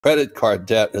Credit card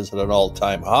debt is at an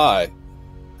all-time high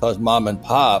because mom and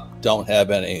pop don't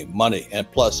have any money.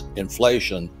 And plus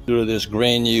inflation due to this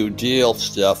Green New Deal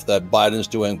stuff that Biden's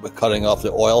doing by cutting off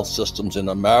the oil systems in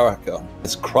America.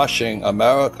 It's crushing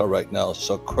America right now.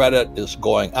 So credit is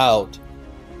going out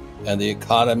and the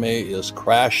economy is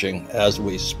crashing as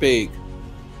we speak.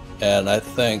 And I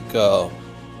think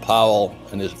Powell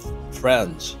and his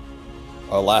friends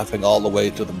are laughing all the way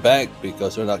to the bank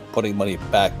because they're not putting money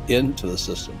back into the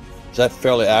system. Is that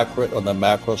fairly accurate on the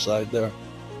macro side there,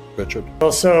 Richard?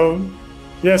 Well, so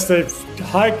yes, they've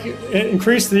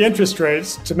increased the interest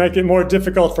rates to make it more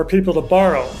difficult for people to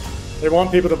borrow. They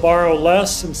want people to borrow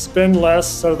less and spend less,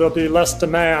 so there'll be less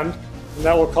demand, and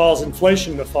that will cause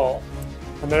inflation to fall.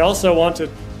 And they also want to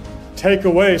take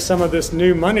away some of this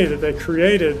new money that they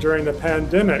created during the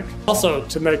pandemic, also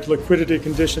to make liquidity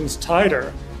conditions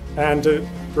tighter and to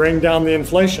bring down the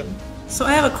inflation. So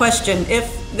I have a question.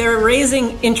 If they're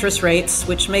raising interest rates,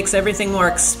 which makes everything more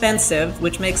expensive,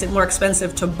 which makes it more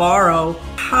expensive to borrow,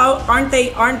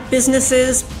 aren't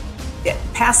businesses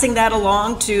passing that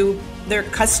along to their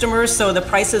customers so the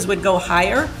prices would go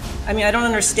higher? I mean, I don't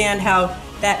understand how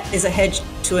that is a hedge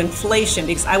to inflation,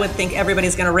 because I would think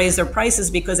everybody's going to raise their prices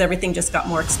because everything just got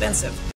more expensive.